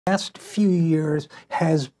last few years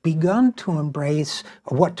has begun to embrace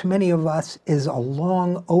what to many of us is a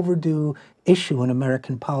long overdue issue in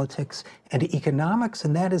American politics and economics,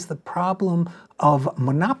 and that is the problem of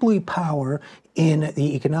monopoly power in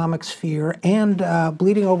the economic sphere and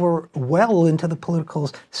bleeding over well into the political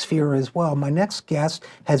sphere as well. My next guest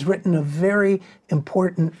has written a very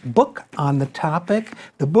important book on the topic.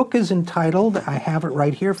 The book is entitled, I have it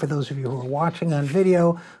right here for those of you who are watching on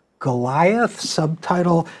video, Goliath,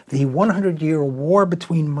 subtitle, The 100-Year War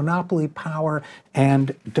Between Monopoly Power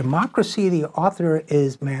and Democracy. The author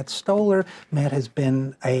is Matt Stoller. Matt has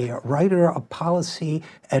been a writer, a policy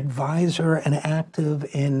advisor, and active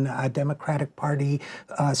in Democratic Party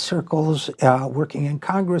circles, working in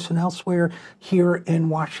Congress and elsewhere here in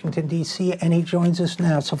Washington, D.C., and he joins us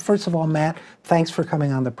now. So first of all, Matt, thanks for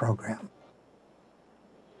coming on the program.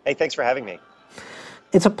 Hey, thanks for having me.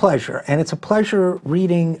 It's a pleasure, and it's a pleasure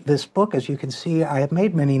reading this book. As you can see, I have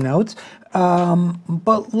made many notes,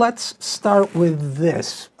 but let's start with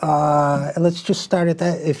this. Let's just start at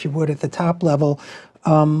that, if you would, at the top level.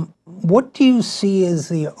 What do you see as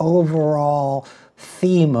the overall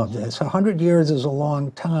theme of this? 100 years is a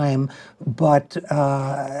long time, but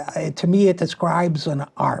to me it describes an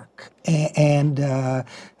arc, and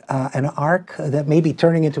an arc that may be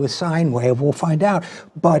turning into a sine wave, we'll find out,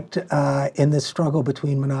 but in this struggle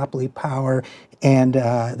between monopoly power and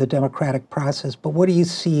the democratic process. But what do you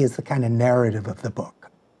see as the kind of narrative of the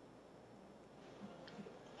book?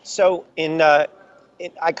 So I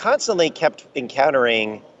constantly kept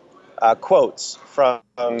encountering quotes from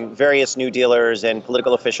various New Dealers and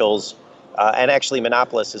political officials, and actually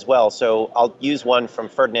monopolists as well. So I'll use one from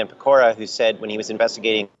Ferdinand Pecora, who said when he was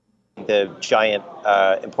investigating the giant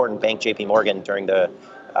important bank JP Morgan during the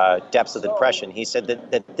depths of the Depression, he said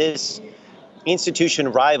that this institution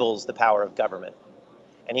rivals the power of government.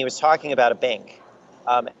 And he was talking about a bank.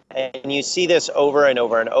 And you see this over and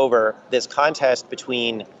over and over, this contest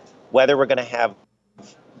between whether we're going to have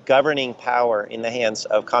governing power in the hands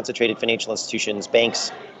of concentrated financial institutions,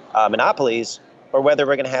 banks, monopolies, or whether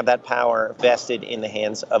we're going to have that power vested in the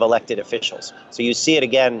hands of elected officials. So you see it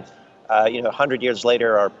again, 100 years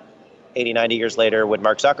later, or 80, 90 years later, when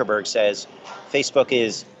Mark Zuckerberg says Facebook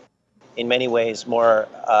is in many ways more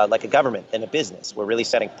like a government than a business. We're really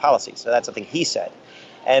setting policy. So that's something he said.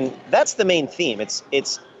 And that's the main theme.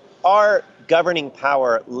 It's our governing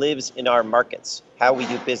power lives in our markets. How we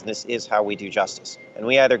do business is how we do justice. And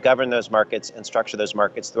we either govern those markets and structure those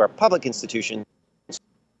markets through our public institutions,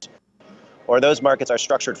 or those markets are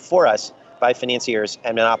structured for us by financiers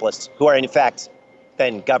and monopolists who are in fact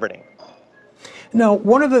then governing. Now,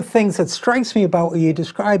 one of the things that strikes me about what you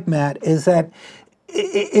described, Matt, is that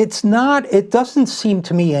it doesn't seem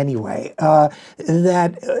to me anyway,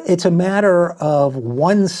 that it's a matter of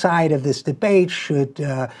one side of this debate, should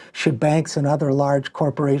banks and other large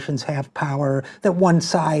corporations have power, that one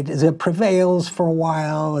side prevails for a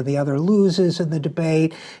while and the other loses in the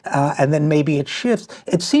debate, and then maybe it shifts.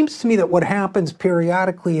 It seems to me that what happens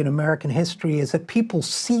periodically in American history is that people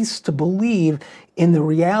cease to believe in the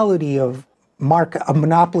reality of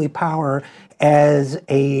monopoly power as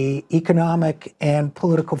a economic and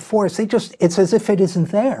political force. It's as if it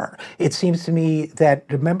isn't there. It seems to me that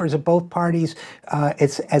the members of both parties,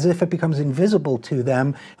 it's as if it becomes invisible to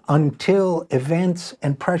them until events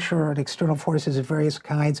and pressure and external forces of various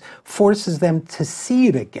kinds forces them to see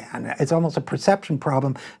it again. It's almost a perception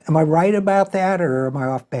problem. Am I right about that, or am I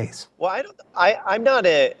off base? Well, I'm not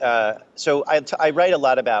so I write a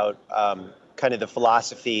lot about kind of the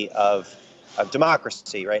philosophy of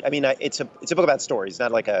democracy, right? I mean, it's a book about stories,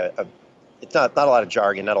 not like it's not a lot of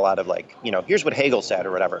jargon, not a lot of like, here's what Hegel said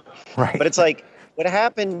or whatever. Right. But it's like what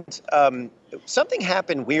happened. Something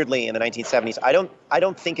happened weirdly in the 1970s. I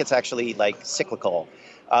don't think it's actually like cyclical.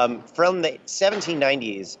 From the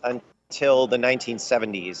 1790s until the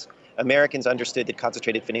 1970s, Americans understood that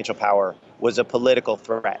concentrated financial power was a political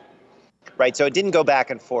threat. Right, so it didn't go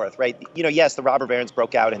back and forth, right? Yes, the robber barons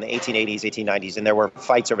broke out in the 1880s, 1890s, and there were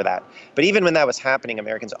fights over that. But even when that was happening,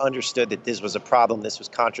 Americans understood that this was a problem. This was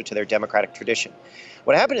contra to their democratic tradition.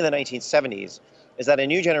 What happened in the 1970s is that a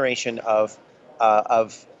new generation of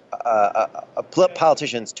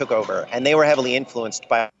politicians took over, and they were heavily influenced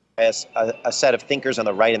by a set of thinkers on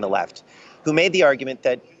the right and the left, who made the argument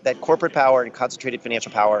that corporate power and concentrated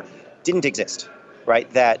financial power didn't exist, right?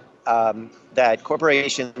 That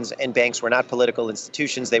corporations and banks were not political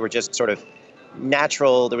institutions. They were just sort of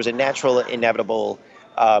natural. There was a natural, inevitable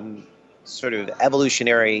sort of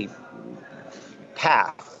evolutionary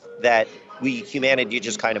path that humanity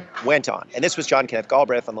just kind of went on. And this was John Kenneth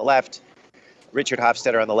Galbraith on the left, Richard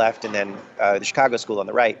Hofstadter on the left, and then the Chicago School on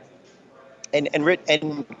the right.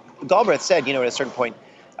 And Galbraith said, at a certain point,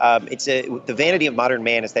 the vanity of modern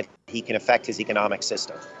man is that he can affect his economic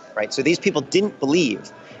system, right? So these people didn't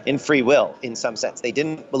believe in free will in some sense. They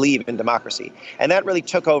didn't believe in democracy. And that really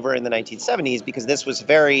took over in the 1970s because this was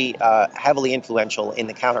very heavily influential in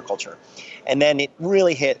the counterculture. And then it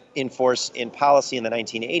really hit in force in policy in the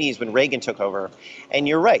 1980s when Reagan took over. And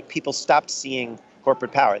you're right, people stopped seeing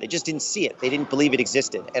corporate power. They just didn't see it. They didn't believe it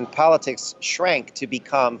existed. And politics shrank to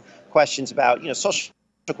become questions about, social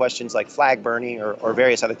questions like flag burning or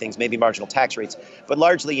various other things, maybe marginal tax rates, but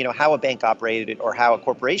largely, how a bank operated or how a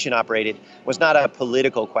corporation operated was not a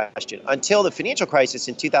political question until the financial crisis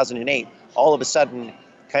in 2008 all of a sudden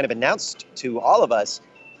kind of announced to all of us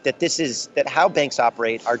that how banks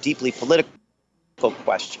operate are deeply political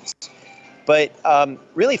questions. But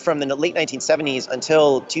really from the late 1970s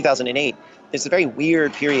until 2008, there's a very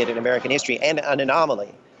weird period in American history and an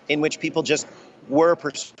anomaly in which people just were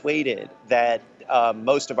persuaded that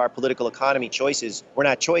most of our political economy choices were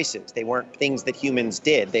not choices. They weren't things that humans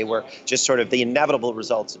did. They were just sort of the inevitable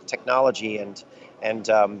results of technology and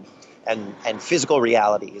physical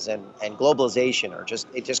realities and globalization,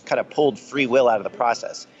 it just kind of pulled free will out of the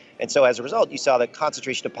process. And so as a result, you saw the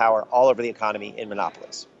concentration of power all over the economy in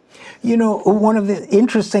monopolies. One of the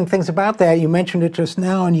interesting things about that, you mentioned it just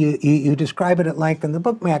now, and you describe it at length in the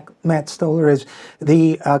book, Matt Stoller, is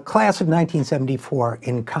the class of 1974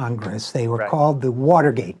 in Congress. They were called the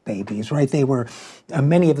Watergate babies, right? They were,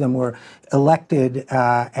 many of them were elected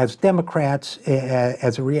as Democrats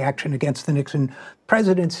as a reaction against the Nixon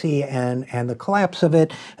presidency and the collapse of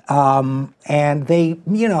it. And they,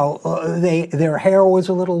 their hair was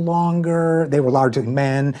a little longer. They were largely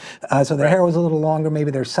men, so their hair was a little longer.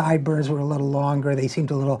 Maybe their sideburns were a little longer. They seemed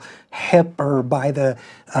a little hipper by the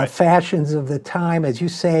fashions of the time. As you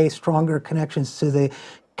say, stronger connections to the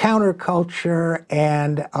counterculture,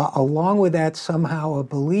 and along with that, somehow a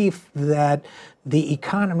belief that the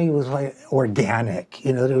economy was like organic.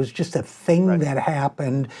 There was just a thing that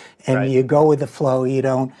happened, and you go with the flow. You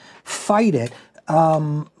don't fight it.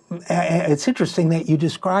 It's interesting that you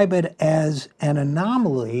describe it as an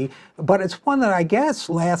anomaly, but it's one that I guess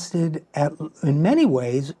lasted, in many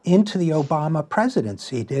ways, into the Obama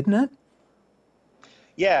presidency, didn't it?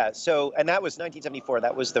 Yeah, and that was 1974.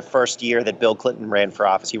 That was the first year that Bill Clinton ran for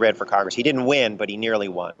office. He ran for Congress. He didn't win, but he nearly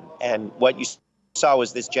won. And what you saw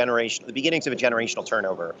was the beginnings of a generational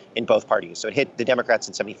turnover in both parties. So it hit the Democrats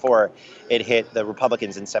in 74. It hit the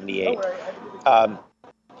Republicans in 78.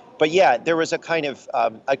 But yeah, there was a kind of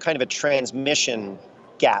a transmission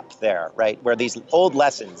gap there, right, where these old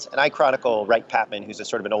lessons, and I chronicle Wright Patman, who's a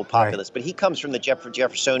sort of an old populist, but he comes from the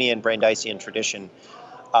Jeffersonian, Brandeisian tradition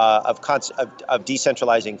of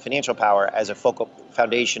decentralizing financial power as a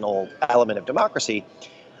foundational element of democracy.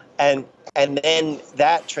 And then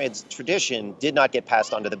that tradition did not get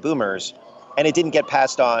passed on to the boomers, and it didn't get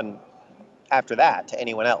passed on after that to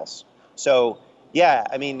anyone else. So yeah,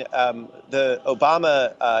 I mean, the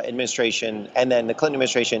Obama administration and then the Clinton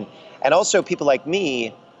administration, and also people like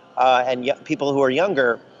me and people who are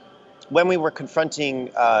younger, when we were confronting,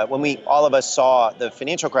 all of us saw the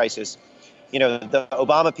financial crisis, the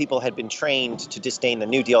Obama people had been trained to disdain the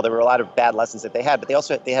New Deal. There were a lot of bad lessons that they had, but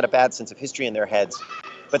they had a bad sense of history in their heads.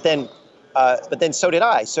 But then so did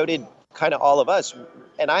I. So did kind of all of us.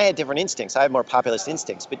 And I had different instincts. I had more populist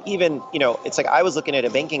instincts. But even, it's like I was looking at a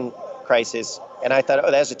banking crisis and I thought,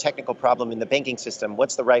 oh, there's a technical problem in the banking system.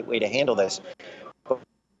 What's the right way to handle this? But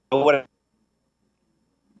what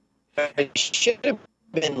I should have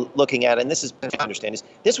been looking at, and this is to understand, is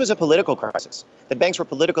this was a political crisis. The banks were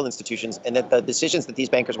political institutions, and that the decisions that these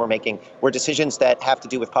bankers were making were decisions that have to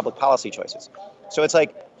do with public policy choices. So it's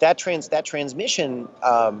like that transmission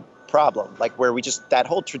problem, like where that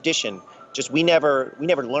whole tradition, we never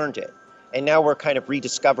learned it, and now we're kind of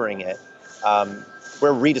rediscovering it.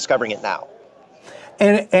 We're rediscovering it now.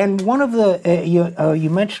 And one of the, you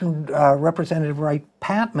mentioned Representative Wright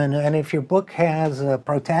Patman, and if your book has a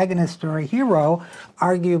protagonist or a hero,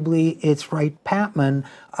 arguably it's Wright Patman.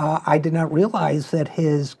 I did not realize that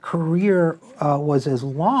his career was as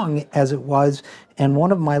long as it was, and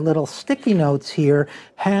one of my little sticky notes here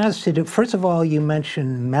has to do, first of all, you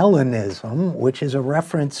mentioned Melanism, which is a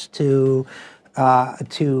reference to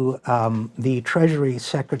the Treasury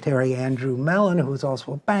Secretary Andrew Mellon, who was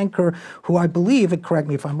also a banker, who I believe, and correct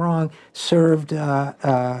me if I'm wrong, served in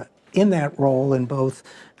that role in both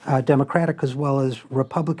Democratic as well as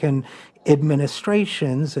Republican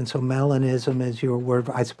administrations, and so melanism is your word.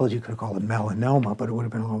 I suppose you could call it melanoma, but it would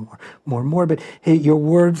have been a little more morbid. Your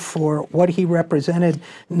word for what he represented.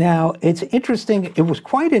 Now, it's interesting. It was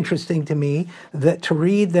quite interesting to me that to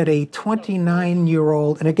read that a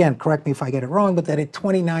 29-year-old, and again, correct me if I get it wrong, but that a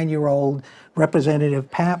 29-year-old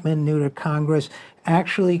Representative Patman, new to Congress,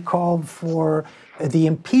 actually called for the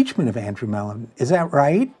impeachment of Andrew Mellon. Is that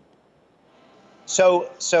right? So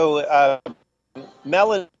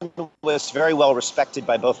Mellon was very well respected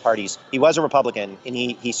by both parties. He was a Republican, and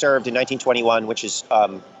he served in 1921, which is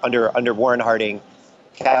under Warren Harding,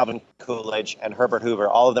 Calvin Coolidge, and Herbert Hoover.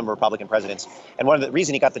 All of them were Republican presidents. And one of the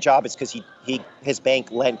reason he got the job is because his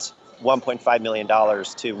bank lent $1.5 million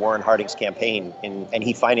to Warren Harding's campaign, and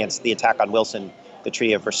he financed the attack on Wilson, the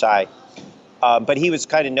Treaty of Versailles. But he was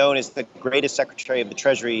kind of known as the greatest Secretary of the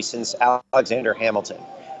Treasury since Alexander Hamilton,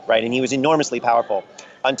 right? And he was enormously powerful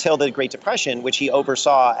until the Great Depression, which he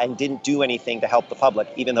oversaw and didn't do anything to help the public,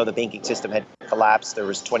 even though the banking system had collapsed. There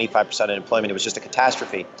was 25% unemployment. It was just a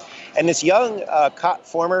catastrophe. And this young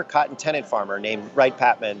former cotton tenant farmer named Wright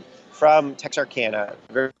Patman from Texarkana,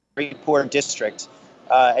 a very, very poor district,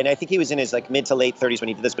 and I think he was in his mid to late 30s when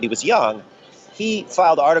he did this, but he was young. He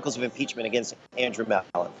filed articles of impeachment against Andrew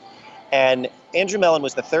Mellon. And Andrew Mellon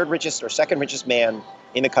was the third richest or second richest man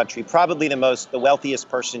in the country, probably the wealthiest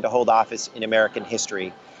person to hold office in American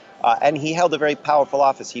history. And he held a very powerful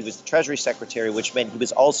office. He was the Treasury Secretary, which meant he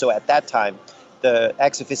was also at that time the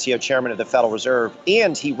ex officio chairman of the Federal Reserve.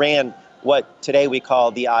 And he ran what today we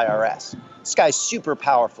call the IRS. This guy's super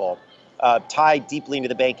powerful, tied deeply into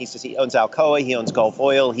the banking system. He owns Alcoa, he owns Gulf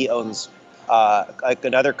Oil, he owns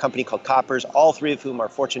another company called Koppers, all three of whom are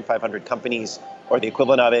Fortune 500 companies or the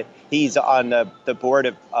equivalent of it. He's on the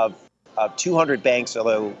board of 200 banks,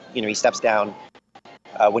 although he steps down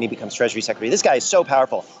when he becomes Treasury Secretary. This guy is so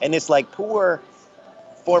powerful. And this poor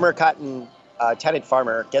former cotton tenant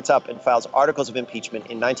farmer gets up and files articles of impeachment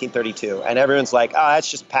in 1932. And everyone's like,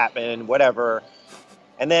 that's just Patman, whatever.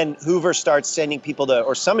 And then Hoover starts sending people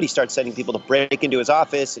somebody starts sending people to break into his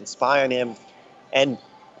office and spy on him. And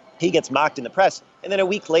he gets mocked in the press. And then a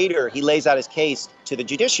week later, he lays out his case to the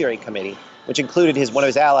Judiciary Committee, which included one of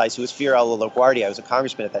his allies, who was Fiorello LaGuardia, who was a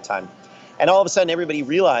congressman at that time. And all of a sudden, everybody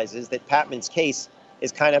realizes that Patman's case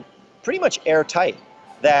is kind of pretty much airtight,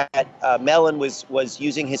 that Mellon was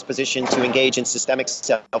using his position to engage in systemic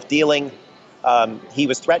self-dealing. He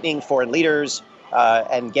was threatening foreign leaders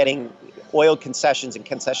and getting oil concessions and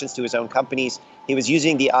concessions to his own companies. He was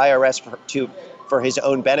using the IRS for his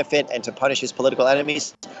own benefit and to punish his political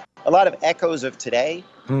enemies. A lot of echoes of today.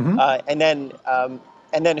 Mm-hmm.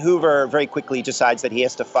 And then Hoover very quickly decides that he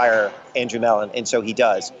has to fire Andrew Mellon, and so he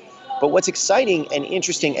does. But what's exciting and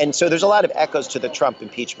interesting, and so there's a lot of echoes to the Trump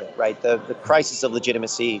impeachment, right? The crisis of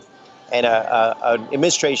legitimacy and an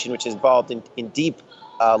administration which is involved in deep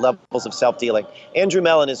levels of self-dealing. Andrew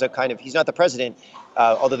Mellon is he's not the president,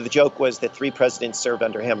 although the joke was that 3 presidents served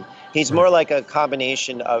under him. He's more like a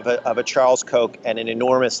combination of a Charles Koch and an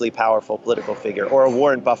enormously powerful political figure, or a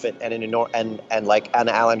Warren Buffett and an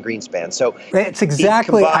Alan Greenspan. So it's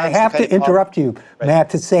exactly. I have to interrupt you, right, Matt,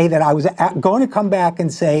 to say that I was going to come back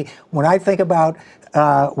and say when I think about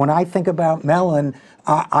Mellon,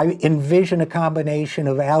 I envision a combination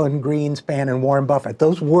of Alan Greenspan and Warren Buffett.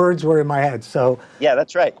 Those words were in my head. So yeah,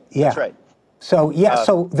 that's right. Yeah. That's right. So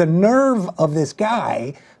so the nerve of this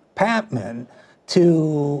guy, Patman,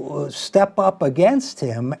 to step up against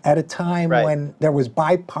him at a time when there was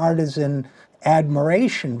bipartisan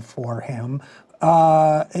admiration for him,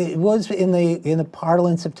 it was in the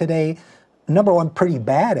parlance of today, number one, pretty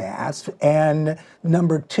badass, and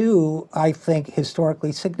number two, I think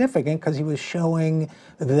historically significant because he was showing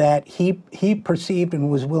that he perceived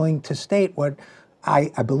and was willing to state what I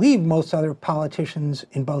believe most other politicians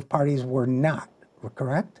in both parties were not.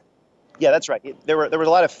 Correct? Yeah, that's right. There was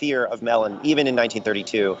a lot of fear of Mellon, even in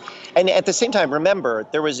 1932. And at the same time, remember,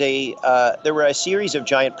 there were a series of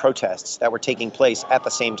giant protests that were taking place at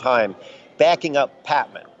the same time, backing up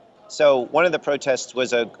Patman. So one of the protests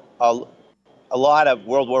was a lot of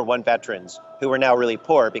World War I veterans who were now really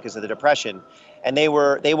poor because of the Depression. And they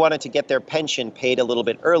wanted to get their pension paid a little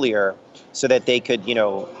bit earlier so that they could,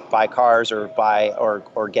 buy cars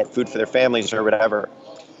or get food for their families or whatever,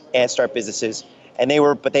 and start businesses. And they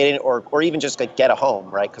didn't, or even just get a home,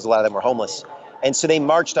 right? Because a lot of them were homeless. And so they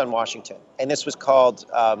marched on Washington. And this was called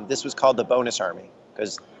the Bonus Army,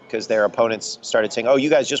 because their opponents started saying, oh, you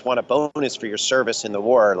guys just want a bonus for your service in the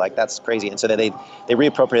war. That's crazy. And so they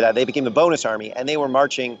reappropriated that. They became the Bonus Army, and they were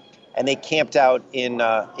marching, and they camped out in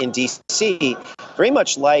D.C., very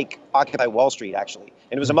much like Occupy Wall Street, actually.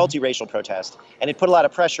 And it was a multiracial protest, and it put a lot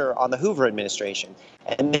of pressure on the Hoover administration.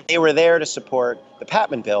 And they were there to support the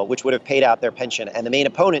Patman bill, which would have paid out their pension. And the main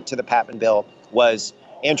opponent to the Patman bill was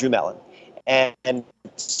Andrew Mellon. And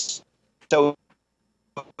so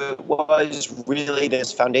it was really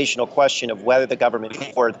this foundational question of whether the government,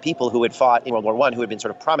 for the people who had fought in World War I, who had been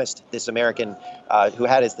sort of promised this American, who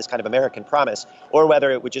had this kind of American promise, or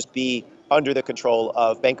whether it would just be under the control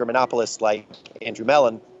of banker monopolists like Andrew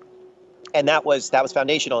Mellon. And that was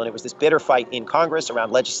foundational. And it was this bitter fight in Congress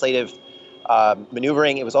around legislative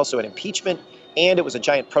maneuvering. It was also an impeachment, and it was a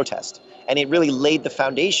giant protest. And it really laid the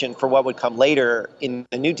foundation for what would come later in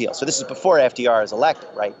the New Deal. So this is before FDR is elected,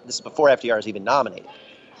 right? This is before FDR is even nominated.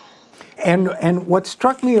 And what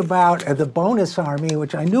struck me about the bonus army,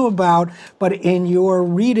 which I knew about, but in your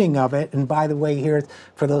reading of it, and by the way, here,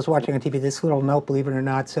 for those watching on TV, this little note, believe it or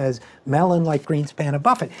not, says, Mellon like Greenspan and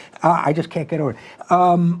Buffett. I just can't get over it.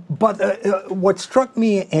 But what struck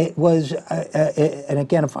me was, and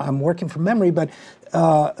again, if I'm working from memory, but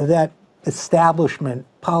that establishment,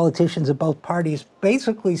 politicians of both parties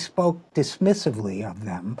basically spoke dismissively of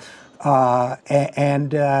them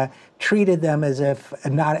and treated them as if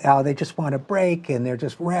they just want a break and they're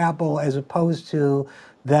just rabble, as opposed to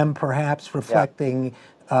them perhaps reflecting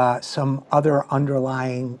some other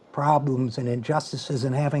underlying problems and injustices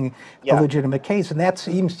and having a legitimate case. And that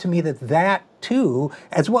seems to me that too,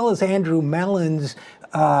 as well as Andrew Mellon's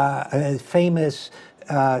famous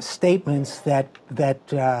statements that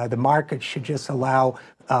the market should just allow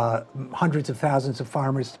hundreds of thousands of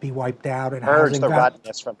farmers to be wiped out and purge the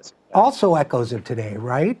rottenness from this. Also echoes of today,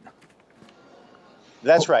 right?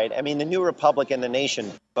 That's right. I mean, the New Republic and the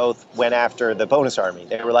Nation both went after the bonus army.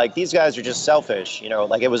 They were like, these guys are just selfish,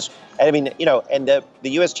 like it was, I mean, and the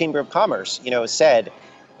U.S. Chamber of Commerce, said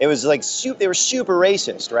it was like, they were super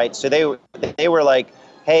racist, right? So they were like,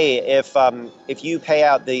 hey, if you pay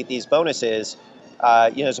out these bonuses,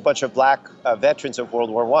 there's a bunch of black veterans of World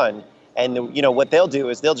War I, and what they'll do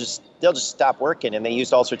is they'll just stop working, and they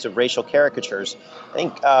used all sorts of racial caricatures. I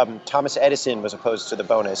think Thomas Edison was opposed to the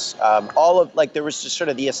bonus. There was just sort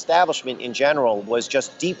of the establishment in general was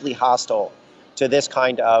just deeply hostile to this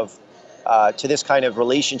kind of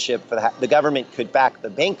relationship. The government could back the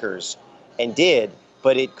bankers, and did,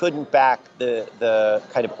 but it couldn't back the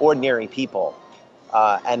kind of ordinary people,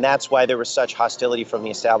 and that's why there was such hostility from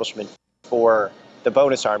the establishment for the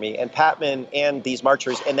bonus army. And Patman and these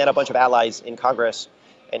marchers, and then a bunch of allies in Congress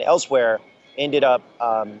and elsewhere, ended up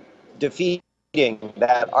defeating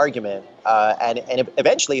that argument. And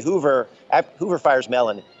eventually Hoover fires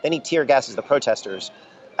Mellon, then he tear gasses the protesters,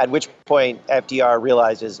 at which point FDR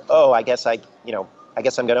realizes, oh, I guess I'm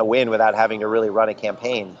going to win without having to really run a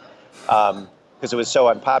campaign, because it was so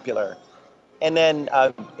unpopular. And then,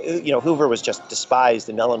 Hoover was just despised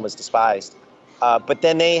and Mellon was despised. But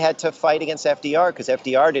then they had to fight against FDR because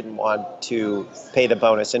FDR didn't want to pay the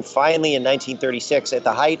bonus. And finally, in 1936, at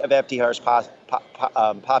the height of FDR's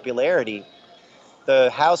popularity, the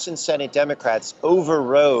House and Senate Democrats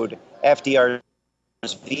overrode FDR's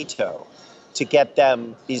veto to get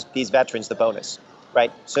them, these veterans, the bonus,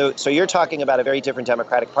 right? So you're talking about a very different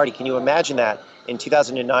Democratic Party. Can you imagine that in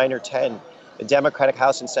 2009 or 10, the Democratic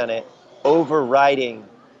House and Senate overriding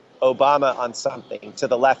Obama on something to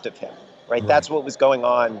the left of him? Right? That's what was going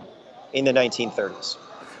on in the 1930s.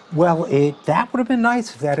 Well, that would have been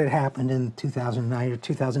nice if that had happened in 2009 or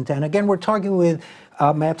 2010. Again, we're talking with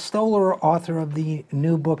Matt Stoller, author of the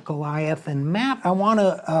new book Goliath. And Matt, I want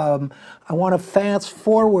to fast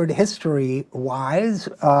forward history-wise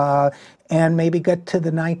and maybe get to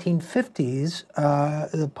the 1950s,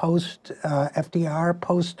 the post FDR,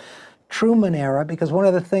 post Truman era, because one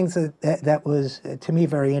of the things that was, to me,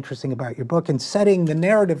 very interesting about your book and setting the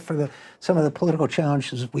narrative for some of the political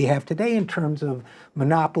challenges we have today in terms of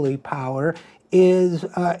monopoly power is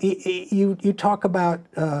you talk about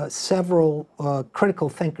several critical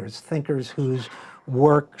thinkers whose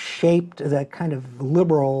work shaped that kind of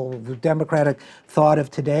liberal democratic thought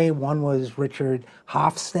of today. One was Richard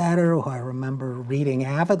Hofstadter, who I remember reading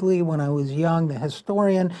avidly when I was young, the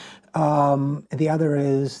historian. The other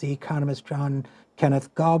is the economist John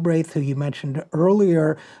Kenneth Galbraith, who you mentioned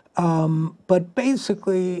earlier. But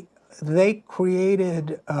basically, they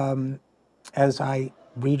created, as I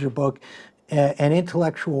read your book, an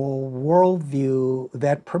intellectual worldview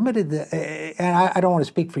that permitted and I don't want to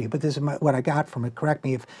speak for you, but this is what I got from it. Correct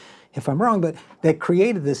me if I'm wrong, but that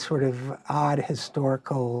created this sort of odd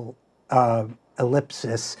historical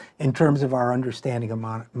ellipsis in terms of our understanding of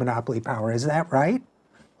monopoly power. Is that right?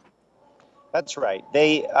 That's right.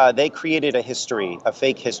 They created a history, a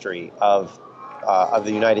fake history of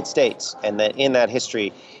the United States, and that in that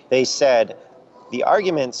history, they said the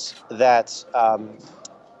arguments that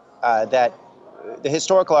the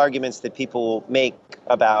historical arguments that people make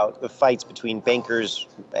about the fights between bankers,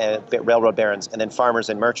 railroad barons, and then farmers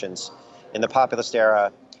and merchants in the populist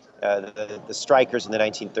era, the strikers in the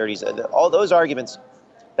 1930s, all those arguments,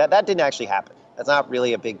 that didn't actually happen. That's not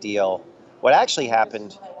really a big deal. What actually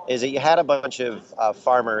happened is that you had a bunch of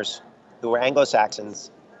farmers who were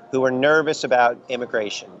Anglo-Saxons who were nervous about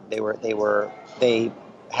immigration. They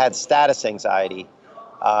had status anxiety,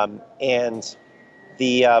 and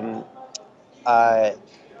the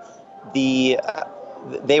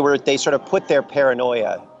they sort of put their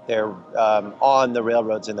paranoia on the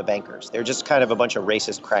railroads and the bankers. They're just kind of a bunch of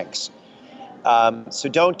racist cranks. So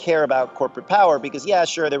don't care about corporate power because, yeah,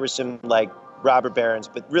 sure, there were some like robber barons,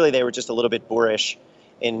 but really they were just a little bit boorish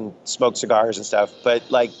and smoked cigars and stuff. But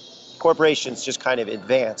like corporations just kind of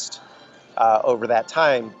advanced over that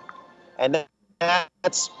time. And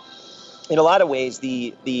that's, in a lot of ways,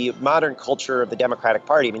 the modern culture of the Democratic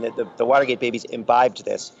Party. I mean, the Watergate babies imbibed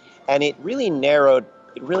this, and it really narrowed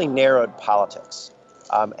politics.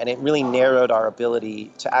 And it really narrowed our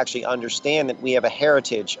ability to actually understand that we have a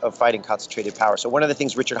heritage of fighting concentrated power. So one of the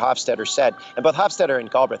things Richard Hofstadter said, and both Hofstadter and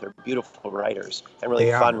Galbraith are beautiful writers and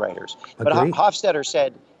really fun writers. But Hofstadter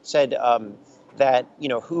said that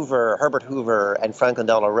Herbert Hoover and Franklin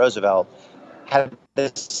Delano Roosevelt had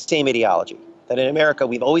the same ideology. That in America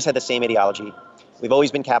we've always had the same ideology. We've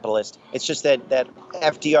always been capitalist. It's just that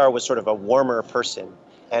FDR was sort of a warmer person,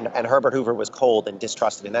 and Herbert Hoover was cold and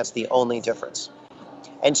distrusted, and that's the only difference.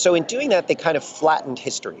 And so in doing that, they kind of flattened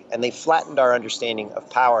history, and they flattened our understanding of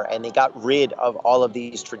power, and they got rid of all of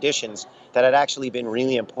these traditions that had actually been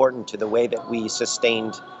really important to the way that we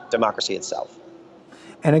sustained democracy itself.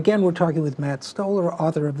 And again, we're talking with Matt Stoller,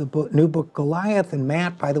 author of the new book, Goliath. And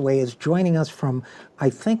Matt, by the way, is joining us from,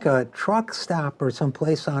 I think, a truck stop or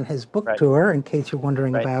someplace on his book tour, in case you're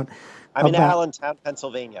wondering about. I'm in Allentown,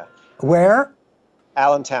 Pennsylvania. Where?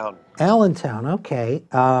 Allentown. Allentown, okay.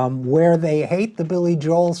 Where they hate the Billy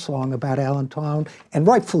Joel song about Allentown, and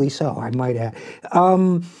rightfully so, I might add.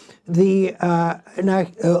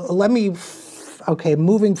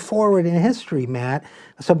 Moving forward in history, Matt.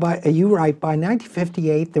 So you write, by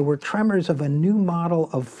 1958, there were tremors of a new model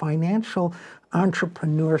of financial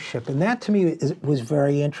entrepreneurship. And that to me was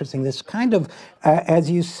very interesting. This kind of,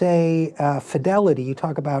 as you say, Fidelity, you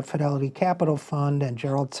talk about Fidelity Capital Fund and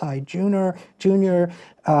Gerald Tsai Jr.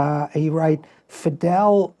 You write,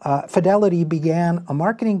 Fidelity began a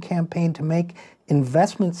marketing campaign to make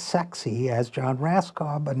investment sexy, as John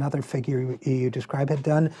Raskob, another figure you describe, had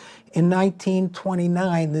done in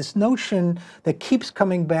 1929. This notion that keeps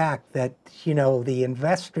coming back that, the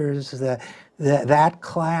investors, that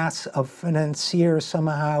class of financiers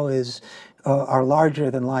somehow are larger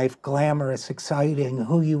than life, glamorous, exciting,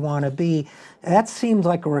 who you want to be. That seems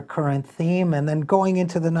like a recurrent theme. And then going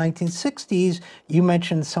into the 1960s, you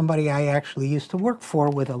mentioned somebody I actually used to work for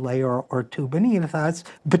with a layer or two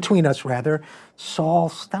between us, Saul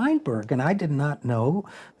Steinberg. And I did not know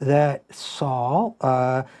that Saul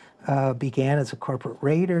began as a corporate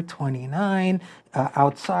raider, 29,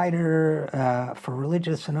 outsider for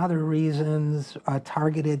religious and other reasons,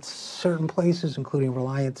 targeted certain places, including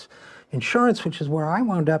Reliance Insurance, which is where I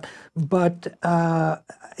wound up. But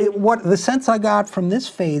what the sense I got from this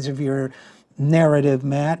phase of your narrative,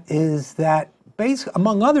 Matt, is that basically,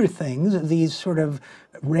 among other things, these sort of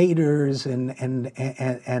raiders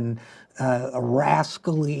and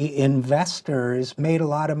rascally investors made a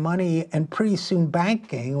lot of money, and pretty soon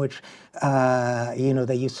banking, which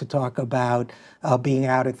they used to talk about being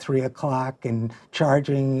out at 3 o'clock and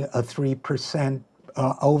charging a 3%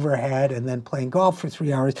 overhead and then playing golf for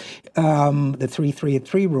 3 hours, the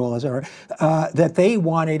 3-3-3 rules, or that they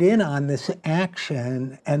wanted in on this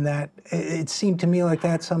action, and that it seemed to me like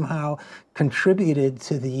that somehow contributed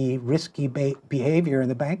to the risky behavior in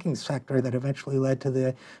the banking sector that eventually led to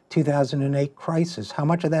the 2008 crisis. How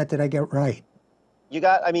much of that did I get right?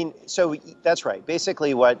 So that's right.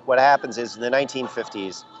 Basically what happens is in the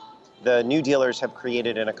 1950s, the new dealers have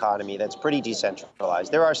created an economy that's pretty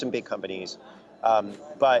decentralized. There are some big companies,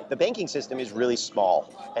 but the banking system is really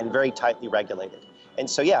small and very tightly regulated. And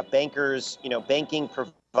so, yeah, bankers, banking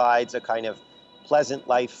provides a kind of pleasant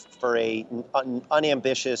life for a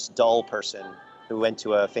unambitious, dull person who went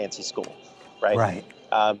to a fancy school, right? Right.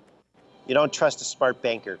 You don't trust a smart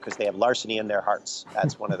banker because they have larceny in their hearts.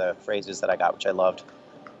 That's one of the phrases that I got, which I loved.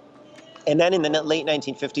 And then in the late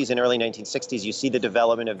 1950s and early 1960s, you see the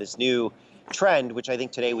development of this new trend, which I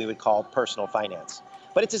think today we would call personal finance.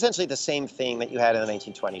 But it's essentially the same thing that you had in the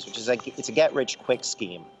 1920s, which is it's a get-rich-quick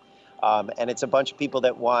scheme. And it's a bunch of people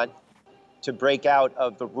that want to break out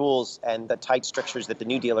of the rules and the tight strictures that the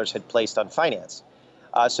New Dealers had placed on finance.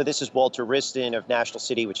 So this is Walter Wriston of National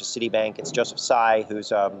City, which is Citibank. It's Joseph Tsai,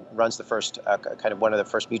 who's runs the first kind of one of the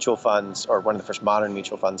first mutual funds, or one of the first modern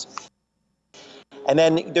mutual funds. And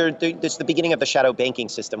then there's the beginning of the shadow banking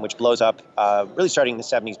system, which blows up really starting in the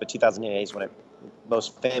 70s, but 2008 is when it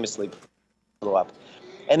most famously blew up.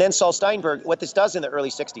 And then Saul Steinberg, what this does in the early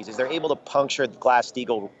 60s is they're able to puncture the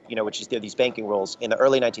Glass-Steagall, which is these banking rules in the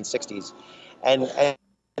early 1960s. And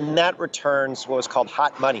that returns what was called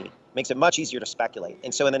hot money, makes it much easier to speculate.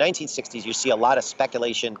 And so in the 1960s, you see a lot of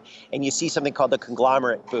speculation, and you see something called the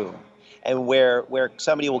conglomerate boom, and where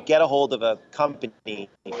somebody will get a hold of a company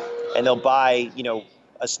and they'll buy,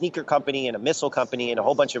 a sneaker company and a missile company and a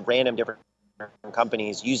whole bunch of random different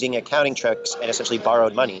companies using accounting tricks and essentially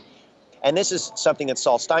borrowed money. And this is something that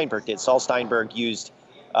Saul Steinberg did. Saul Steinberg used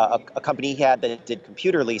a company he had that did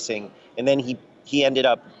computer leasing, and then he ended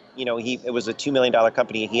up, it was a $2 million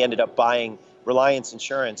company. He ended up buying Reliance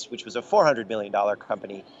Insurance, which was a $400 million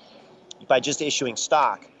company, by just issuing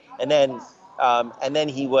stock. And then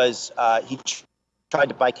he tried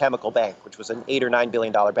to buy Chemical Bank, which was an $8 or $9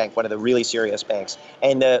 billion bank, one of the really serious banks.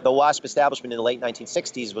 And the WASP establishment in the late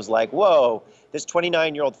 1960s was like, whoa, this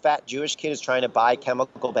 29-year-old fat Jewish kid is trying to buy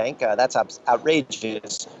Chemical Bank. That's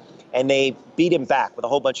outrageous. And they beat him back with a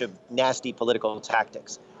whole bunch of nasty political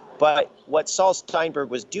tactics. But what Saul Steinberg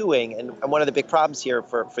was doing, and one of the big problems here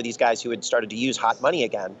for these guys who had started to use hot money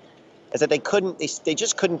again, is that they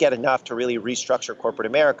just couldn't get enough to really restructure corporate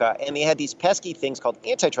America. And they had these pesky things called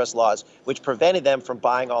antitrust laws, which prevented them from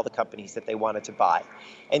buying all the companies that they wanted to buy.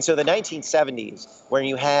 And so the 1970s, where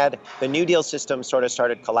you had the New Deal system sort of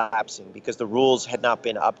started collapsing because the rules had not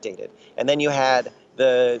been updated. And then you had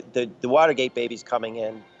the Watergate babies coming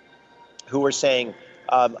in who were saying,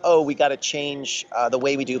 we got to change the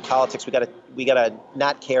way we do politics. We got to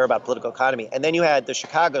not care about political economy. And then you had the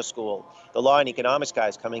Chicago School, the law and economics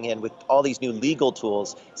guys coming in with all these new legal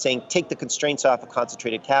tools saying, take the constraints off of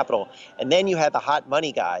concentrated capital. And then you had the hot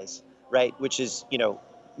money guys, right, which is,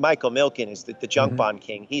 Michael Milken is the junk bond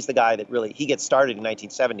king. He's the guy that really, he gets started in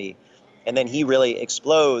 1970. And then he really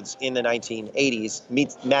explodes in the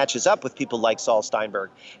 1980s, matches up with people like Saul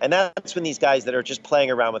Steinberg. And that's when these guys that are just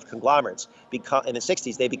playing around with conglomerates in the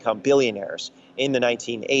 60s, they become billionaires in the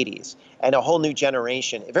 1980s. And a whole new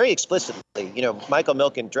generation, very explicitly, Michael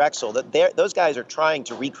Milken, Drexel, those guys are trying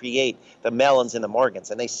to recreate the Mellons and the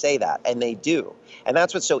Morgans, and they say that, and they do. And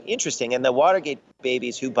that's what's so interesting. And the Watergate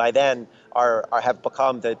babies, who by then have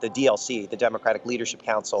become the DLC, the Democratic Leadership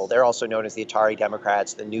Council. They're also known as the Atari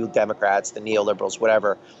Democrats, the New Democrats, the neoliberals,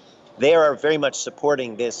 whatever. They are very much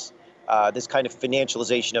supporting this kind of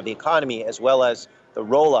financialization of the economy, as well as the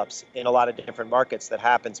roll-ups in a lot of different markets that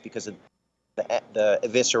happens because of the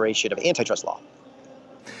evisceration of antitrust law.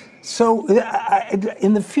 So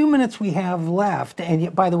in the few minutes we have left,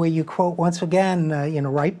 and by the way, you quote once again,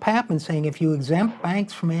 Wright Patman saying, if you exempt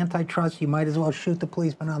banks from antitrust, you might as well shoot the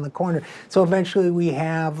policeman on the corner. So eventually we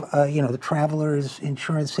have, the Travelers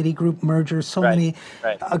Insurance Citigroup merger, so many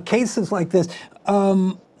cases like this.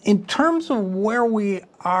 In terms of where we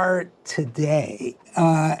are today,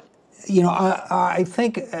 I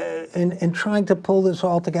think in trying to pull this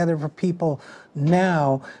all together for people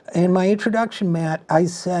now, in my introduction, Matt, I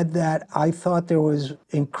said that I thought there was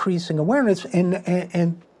increasing awareness,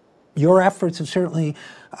 and your efforts have certainly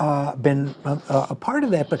been a part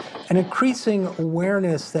of that, but an increasing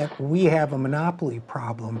awareness that we have a monopoly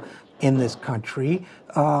problem in this country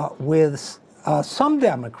with some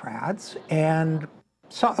Democrats and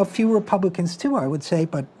a few Republicans too, I would say,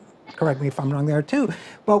 but correct me if I'm wrong there too,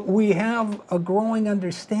 but we have a growing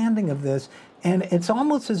understanding of this, and it's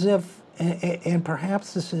almost as if, and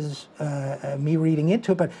perhaps this is me reading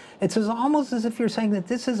into it, but it's almost as if you're saying that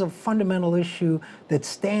this is a fundamental issue that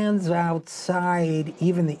stands outside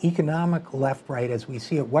even the economic left-right as we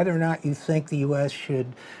see it, whether or not you think the U.S. should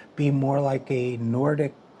be more like a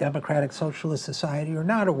Nordic democratic socialist society or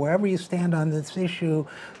not, or wherever you stand on this issue,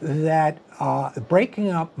 that breaking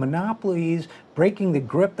up monopolies, breaking the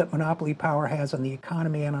grip that monopoly power has on the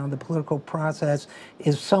economy and on the political process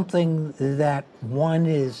is something that, one,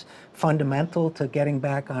 is fundamental to getting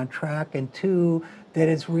back on track, and two, that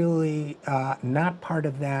is really not part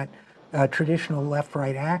of that traditional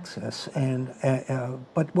left-right axis. And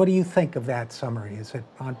but what do you think of that summary? Is it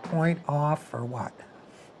on point, off, or what?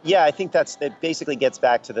 Yeah, I think that basically gets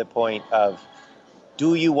back to the point of,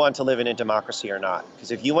 do you want to live in a democracy or not? Because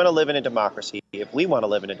if you want to live in a democracy, if we want to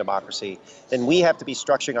live in a democracy, then we have to be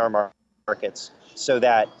structuring our markets so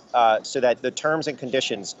that the terms and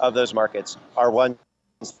conditions of those markets are ones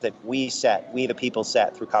that we the people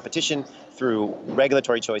set through competition, through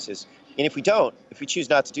regulatory choices, And if we don't, if we choose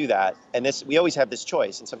not to do that, and we always have this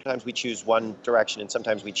choice, and sometimes we choose one direction and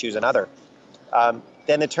sometimes we choose another,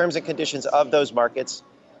 then the terms and conditions of those markets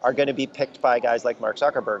are going to be picked by guys like Mark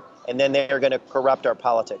Zuckerberg, and then they're going to corrupt our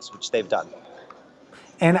politics, which they've done.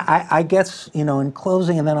 And I guess, in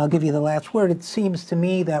closing, and then I'll give you the last word, it seems to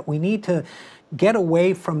me that we need to get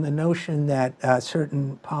away from the notion that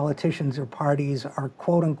certain politicians or parties are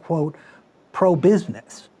quote unquote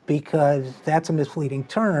pro-business, because that's a misleading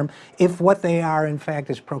term. If what they are, in fact,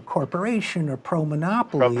 is pro-corporation or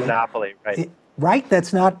pro-monopoly. Pro-monopoly, right. Right?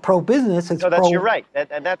 That's not pro-business. It's You're right.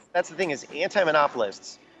 And that's the thing is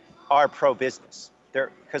anti-monopolists are pro-business.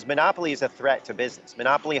 Because monopoly is a threat to business.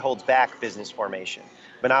 Monopoly holds back business formation.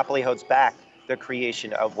 Monopoly holds back the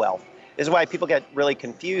creation of wealth. This is why people get really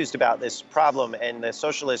confused about this problem, and the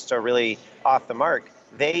socialists are really off the mark.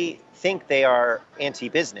 They think they are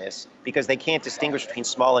anti-business because they can't distinguish between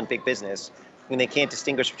small and big business, and they can't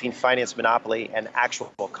distinguish between finance monopoly and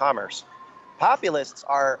actual commerce. Populists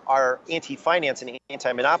are anti-finance and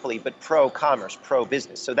anti-monopoly, but pro-commerce,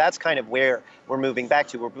 pro-business. So that's kind of where we're moving back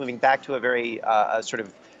to. We're moving back to a very sort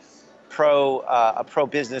of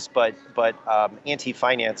pro-business, but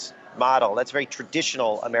anti-finance model. That's a very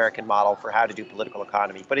traditional American model for how to do political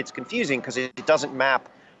economy. But it's confusing because it doesn't map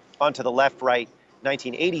onto the left-right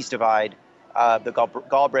 1980s divide, the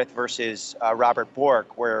Galbraith versus Robert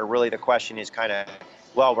Bork, where really the question is kind of,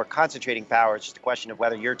 well, we're concentrating power. It's just a question of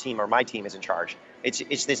whether your team or my team is in charge.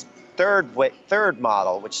 It's this third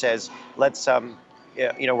model which says let's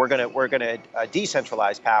we're gonna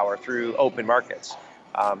decentralize power through open markets,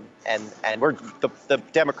 and the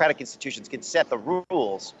democratic institutions can set the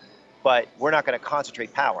rules, but we're not going to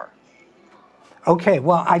concentrate power. Okay,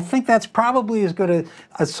 well, I think that's probably as good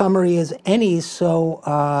a summary as any.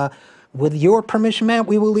 So with your permission, Matt,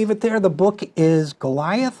 we will leave it there. The book is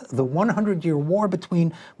Goliath, The 100-Year War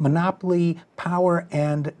Between Monopoly, Power,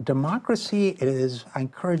 and Democracy. It is, I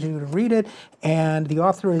encourage you to read it. And the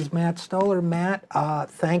author is Matt Stoller. Matt,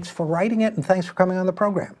 thanks for writing it, and thanks for coming on the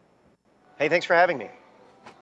program. Hey, thanks for having me.